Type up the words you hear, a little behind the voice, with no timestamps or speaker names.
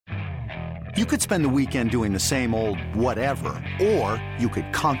You could spend the weekend doing the same old whatever, or you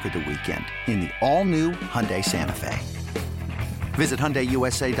could conquer the weekend in the all-new Hyundai Santa Fe. Visit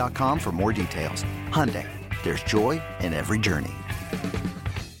HyundaiUSA.com for more details. Hyundai, there's joy in every journey.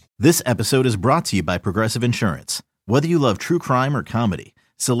 This episode is brought to you by Progressive Insurance. Whether you love true crime or comedy,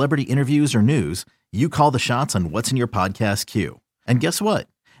 celebrity interviews or news, you call the shots on what's in your podcast queue. And guess what?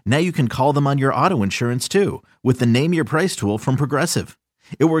 Now you can call them on your auto insurance too with the Name Your Price tool from Progressive.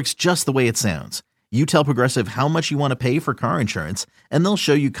 It works just the way it sounds. You tell Progressive how much you want to pay for car insurance, and they'll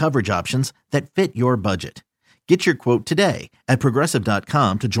show you coverage options that fit your budget. Get your quote today at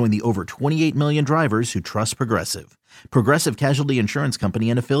Progressive.com to join the over 28 million drivers who trust Progressive. Progressive Casualty Insurance Company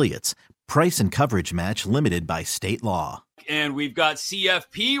and Affiliates. Price and coverage match limited by state law. And we've got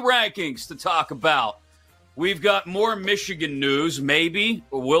CFP rankings to talk about. We've got more Michigan news, maybe.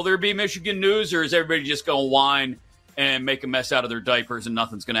 Will there be Michigan news, or is everybody just going to whine and make a mess out of their diapers and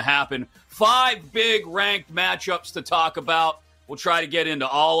nothing's going to happen? 5 big ranked matchups to talk about. We'll try to get into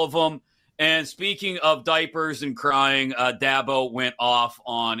all of them. And speaking of diapers and crying, Dabo went off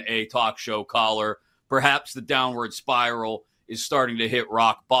on a talk show caller. Perhaps the downward spiral is starting to hit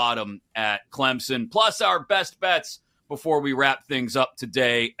rock bottom at Clemson. Plus our best bets before we wrap things up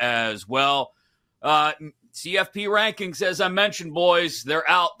today as well. CFP rankings, as I mentioned, boys, they're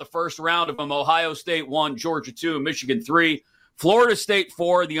out. The first round of them. Ohio State 1, Georgia 2, Michigan 3, Florida State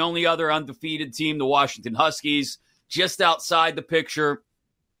 4, the only other undefeated team, the Washington Huskies, just outside the picture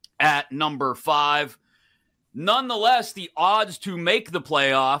at number 5. Nonetheless, the odds to make the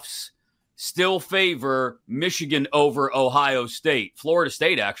playoffs still favor Michigan over Ohio State. Florida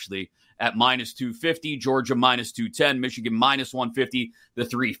State, actually, at minus 250, Georgia minus 210, Michigan minus 150, the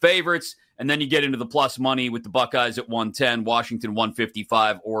 3 favorites. And then you get into the plus money with the Buckeyes at 110, Washington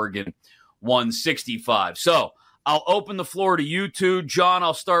 155, Oregon 165. So I'll open the floor to you two. John,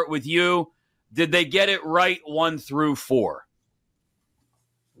 I'll start with you. Did they get it right 1 through 4?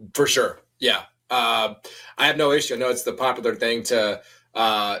 For sure. Yeah. I have no issue. I know it's the popular thing to,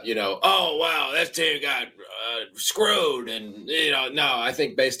 oh, wow, that team got screwed. And, no, I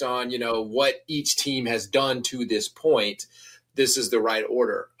think based on, what each team has done to this point, this is the right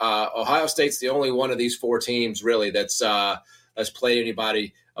order. Ohio State's the only one of these 4 teams, really, that's played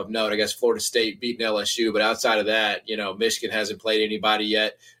anybody of note. I guess Florida State beating LSU, but outside of that, Michigan hasn't played anybody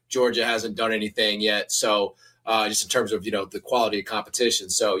yet. Georgia hasn't done anything yet. So just in terms of, the quality of competition.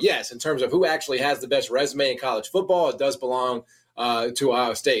 So, yes, in terms of who actually has the best resume in college football, it does belong to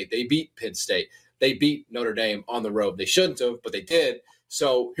Ohio State. They beat Penn State. They beat Notre Dame on the road. They shouldn't have, but they did.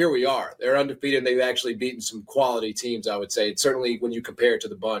 So here we are. They're undefeated. They've actually beaten some quality teams, I would say, certainly when you compare it to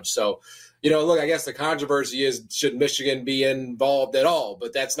the bunch. So, look, I guess the controversy is, should Michigan be involved at all?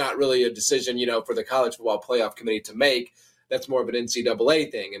 But that's not really a decision, for the College Football Playoff Committee to make. That's more of an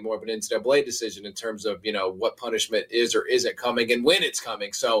NCAA thing and more of an NCAA decision in terms of, what punishment is or isn't coming and when it's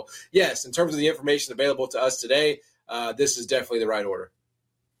coming. So, yes, in terms of the information available to us today, this is definitely the right order.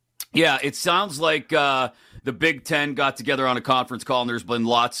 Yeah, it sounds like the Big Ten got together on a conference call, and there's been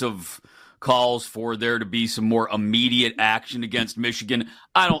lots of calls for there to be some more immediate action against Michigan.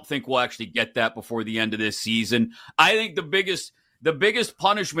 I don't think we'll actually get that before the end of this season. I think the biggest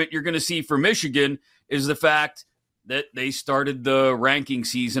punishment you're going to see for Michigan is the fact that they started the ranking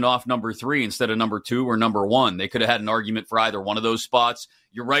season off number 3 instead of number 2 or number 1. They could have had an argument for either one of those spots.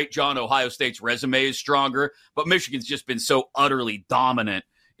 You're right, John, Ohio State's resume is stronger, but Michigan's just been so utterly dominant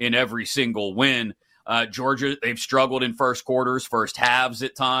in every single win. Georgia, they've struggled in first quarters, first halves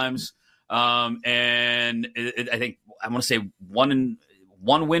at times. I think I want to say one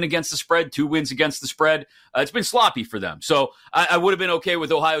win against the spread, 2 wins against the spread. It's been sloppy for them. So I would have been okay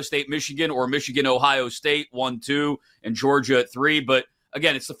with Ohio State, Michigan, or Michigan, Ohio State 1-2 and Georgia at 3. But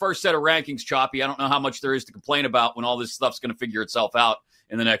again, it's the first set of rankings, Choppy. I don't know how much there is to complain about when all this stuff's going to figure itself out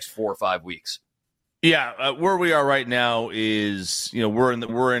in the next 4 or 5 weeks. Yeah, where we are right now is, we're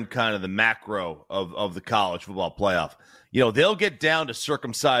in kind of the macro of the college football playoff. They'll get down to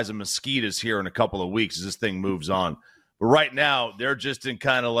circumcising mosquitoes here in a couple of weeks as this thing moves on. But right now, they're just in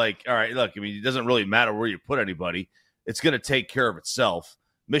kind of like, all right, look, it doesn't really matter where you put anybody. It's going to take care of itself.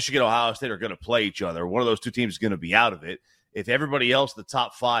 Michigan, Ohio State are going to play each other. One of those 2 teams is going to be out of it. If everybody else, the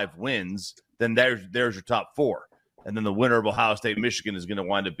top 5 wins, then there's your top 4. And then the winner of Ohio State, Michigan is going to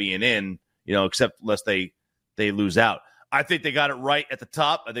wind up being in, except unless they lose out. I think they got it right at the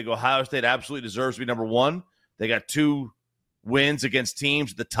top. I think Ohio State absolutely deserves to be number 1. They got 2 wins against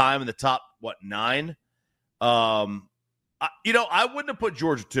teams at the time in the top, 9. I wouldn't have put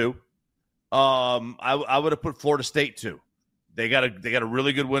Georgia 2. I would have put Florida State 2. They got a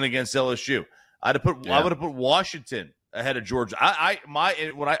really good win against LSU. I would have put Washington ahead of Georgia.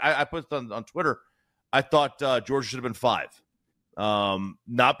 When I put it on Twitter, I thought Georgia should have been 5.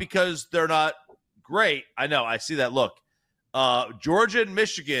 Not because they're not great. I know. I see that look. Georgia and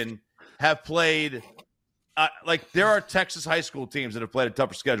Michigan have played like there are Texas high school teams that have played a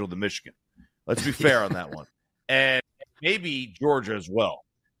tougher schedule than Michigan. Let's be fair on that one. And maybe Georgia as well.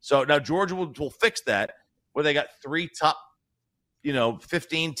 So now Georgia will fix that where they got 3 top,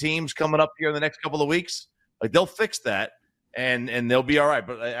 15 teams coming up here in the next couple of weeks. Like they'll fix that and they'll be all right.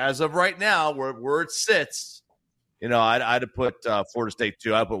 But as of right now, where it sits, I'd have put Florida State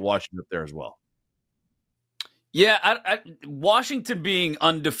 2. I'd put Washington up there as well. Yeah, Washington being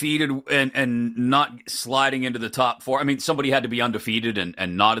undefeated and not sliding into the top 4. I mean, somebody had to be undefeated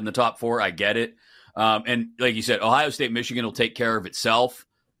and not in the top 4. I get it. And like you said, Ohio State, Michigan will take care of itself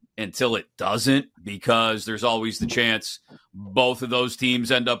until it doesn't, because there's always the chance both of those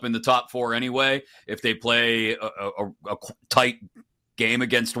teams end up in the top 4 anyway if they play a tight game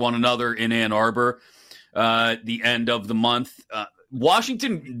against one another in Ann Arbor the end of the month.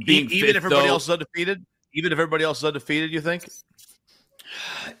 Washington being even fifth, if everybody though, else is undefeated? Even if everybody else is undefeated, you think?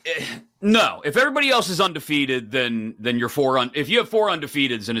 No. If everybody else is undefeated, then you're 4 if you have 4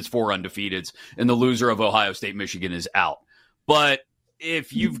 undefeateds, then it's 4 undefeateds, and the loser of Ohio State, Michigan is out. But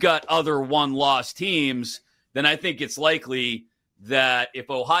if you've got other 1-loss teams, then I think it's likely that if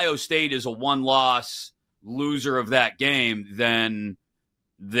Ohio State is a 1-loss loser of that game, then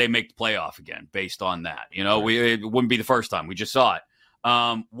they make the playoff again based on that. It wouldn't be the first time. We just saw it.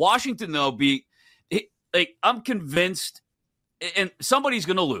 Washington, though, I'm convinced, and somebody's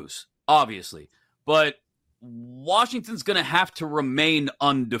going to lose, obviously, but Washington's going to have to remain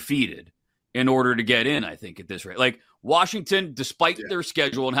undefeated in order to get in, I think, at this rate. Like, Washington, despite their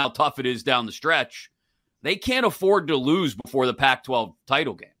schedule and how tough it is down the stretch, they can't afford to lose before the Pac-12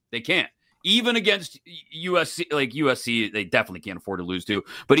 title game. They can't. Even against USC, they definitely can't afford to lose to.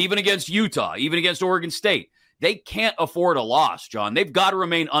 But even against Utah, even against Oregon State, they can't afford a loss, John. They've got to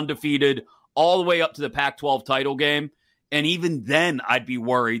remain undefeated all the way up to the Pac-12 title game. And even then, I'd be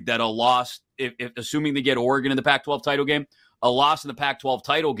worried that a loss, if assuming they get Oregon in the Pac-12 title game, a loss in the Pac-12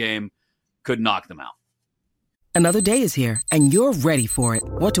 title game could knock them out. Another day is here, and you're ready for it.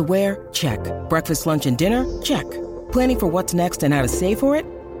 What to wear? Check. Breakfast, lunch, and dinner? Check. Planning for what's next and how to save for it?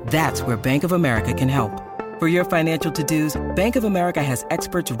 That's where Bank of America can help. For your financial to-dos, Bank of America has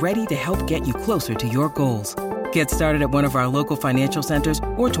experts ready to help get you closer to your goals. Get started at one of our local financial centers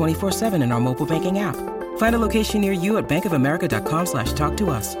or 24/7 in our mobile banking app. Find a location near you at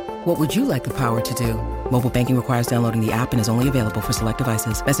bankofamerica.com/talktous. What would you like the power to do? Mobile banking requires downloading the app and is only available for select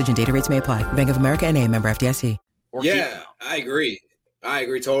devices. Message and data rates may apply. Bank of America NA, member FDIC. Yeah, I agree. I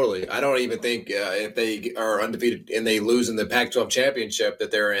agree totally. I don't even think if they are undefeated and they lose in the Pac-12 championship that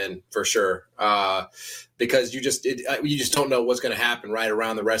they're in for sure, because you just don't know what's going to happen right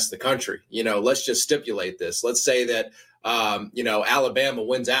around the rest of the country. Let's just stipulate this. Let's say that Alabama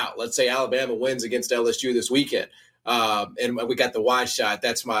wins out. Let's say Alabama wins against LSU this weekend. And we got the wide shot.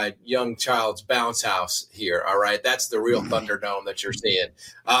 That's my young child's bounce house here. All right. That's the real Thunderdome that you're seeing.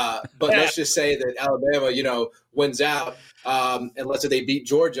 But let's just say that Alabama, wins out. And let's say they beat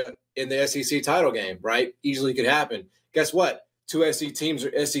Georgia in the SEC title game, right? Easily could happen. Guess what? 2 SEC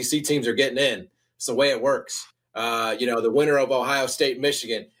teams are getting in. It's the way it works. The winner of Ohio State,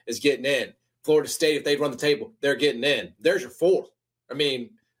 Michigan is getting in. Florida State, if they run the table, they're getting in. There's your 4. I mean,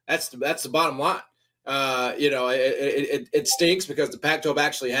 that's the bottom line. It stinks because the Pac-12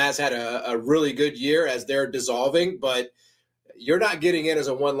 actually has had a really good year as they're dissolving, but you're not getting in as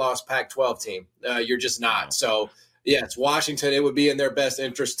a 1-loss Pac-12 team. You're just not. So, yeah, it's Washington. It would be in their best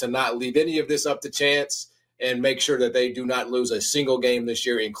interest to not leave any of this up to chance and make sure that they do not lose a single game this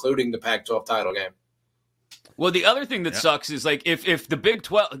year, including the Pac-12 title game. Well, the other thing that sucks is like if the Big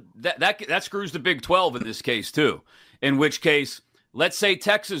 12 that screws the Big 12 in this case too. In which case, let's say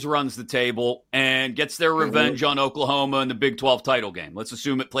Texas runs the table and gets their revenge on Oklahoma in the Big 12 title game. Let's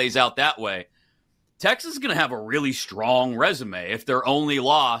assume it plays out that way. Texas is going to have a really strong resume if their only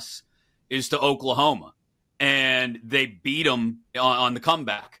loss is to Oklahoma and they beat them on the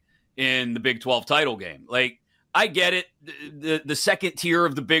comeback in the Big 12 title game. Like, I get it. The second tier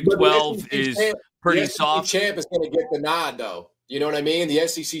of the Big 12 is pretty soft. The champ is going to get the nod, though. You know what I mean? The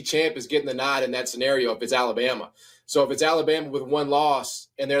SEC champ is getting the nod in that scenario if it's Alabama. So if it's Alabama with 1 loss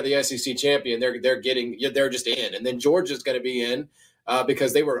and they're the SEC champion, they're just in. And then Georgia's going to be in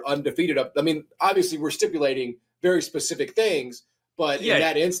because they were undefeated. I mean, obviously we're stipulating very specific things, but in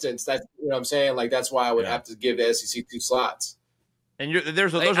that instance, that's what I'm saying. Like, that's why I would have to give the SEC 2 slots. And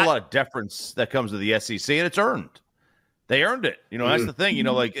there's a lot of deference that comes to the SEC, and it's earned. They earned it. That's the thing.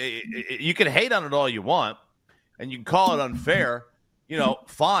 You can hate on it all you want, and you can call it unfair,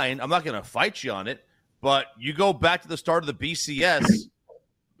 fine. I'm not going to fight you on it. But you go back to the start of the BCS,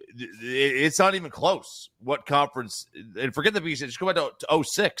 it's not even close. What conference? And forget the BCS. Just go back to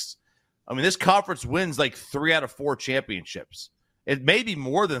 06. I mean, this conference wins like 3 out of 4 championships. It may be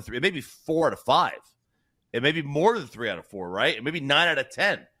more than 3. It may be 4 out of 5. It may be more than 3 out of 4, right? It may be 9 out of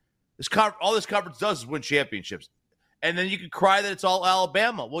 10. All this conference does is win championships. And then you can cry that it's all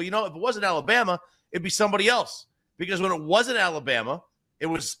Alabama. Well, if it wasn't Alabama, it'd be somebody else. Because when it wasn't Alabama, it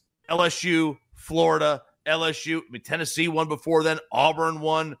was LSU, Florida, LSU. I mean, Tennessee won before then. Auburn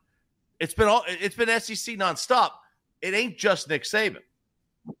won. It's been SEC nonstop. It ain't just Nick Saban.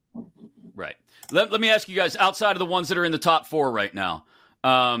 Right. Let me ask you guys, outside of the ones that are in the top 4 right now,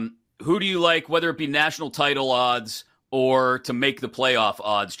 who do you like, whether it be national title odds or to make the playoff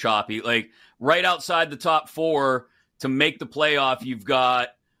odds, Choppy? Like right outside the top 4 to make the playoff, you've got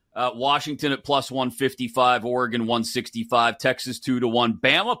Washington at plus 155, Oregon 165, Texas 2-1,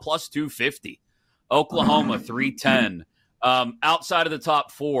 Bama plus 250. Oklahoma 310. Outside of the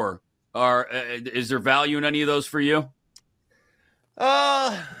top 4, is there value in any of those for you?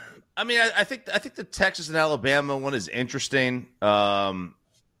 I think the Texas and Alabama one is interesting. Alabama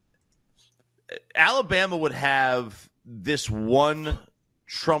would have this one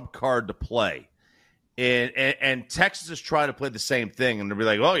trump card to play, and Texas is trying to play the same thing, and they'll be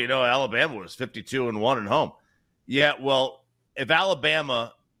like, "Oh, Alabama was 52-1 at home." Yeah, well, if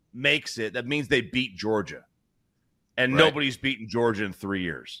Alabama makes it, that means they beat Georgia, and nobody's beaten Georgia in 3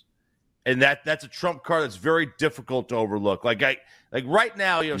 years, and that's a trump card that's very difficult to overlook. Like right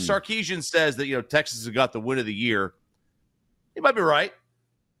now, Sarkisian says that Texas has got the win of the year. He might be right,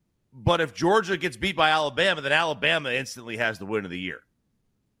 but if Georgia gets beat by Alabama, then Alabama instantly has the win of the year.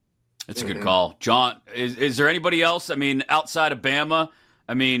 That's a good call, John. Is there anybody else? I mean, outside of Bama.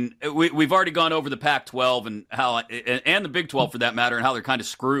 I mean, we've already gone over the Pac-12 and and the Big 12 for that matter, and how they're kind of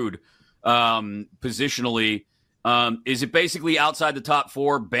screwed positionally. Is it basically outside the top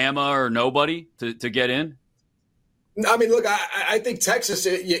 4, Bama or nobody to get in? I mean, look, I think Texas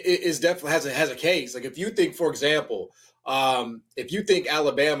is definitely has a case. Like if you think, for example, if you think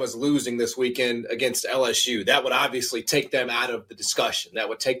Alabama's losing this weekend against LSU, that would obviously take them out of the discussion. That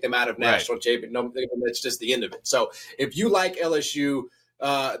would take them out of national championship. No, that's just the end of it. So if you like LSU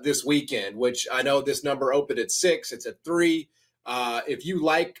this weekend, which I know this number opened at 6, it's at 3. If you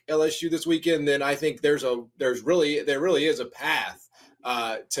like LSU this weekend, then I think there really is a path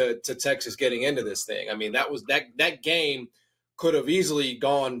to Texas getting into this thing. I mean, that game could have easily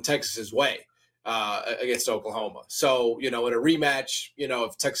gone Texas's way against Oklahoma. So, in a rematch,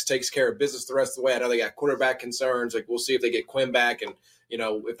 if Texas takes care of business the rest of the way, I know they got quarterback concerns. Like we'll see if they get Quinn back and,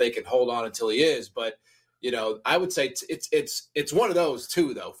 if they can hold on until he is. But, I would say it's one of those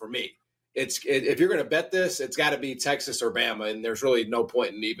two, though, for me. If you're going to bet this, it's got to be Texas or Bama, and there's really no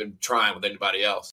point in even trying with anybody else.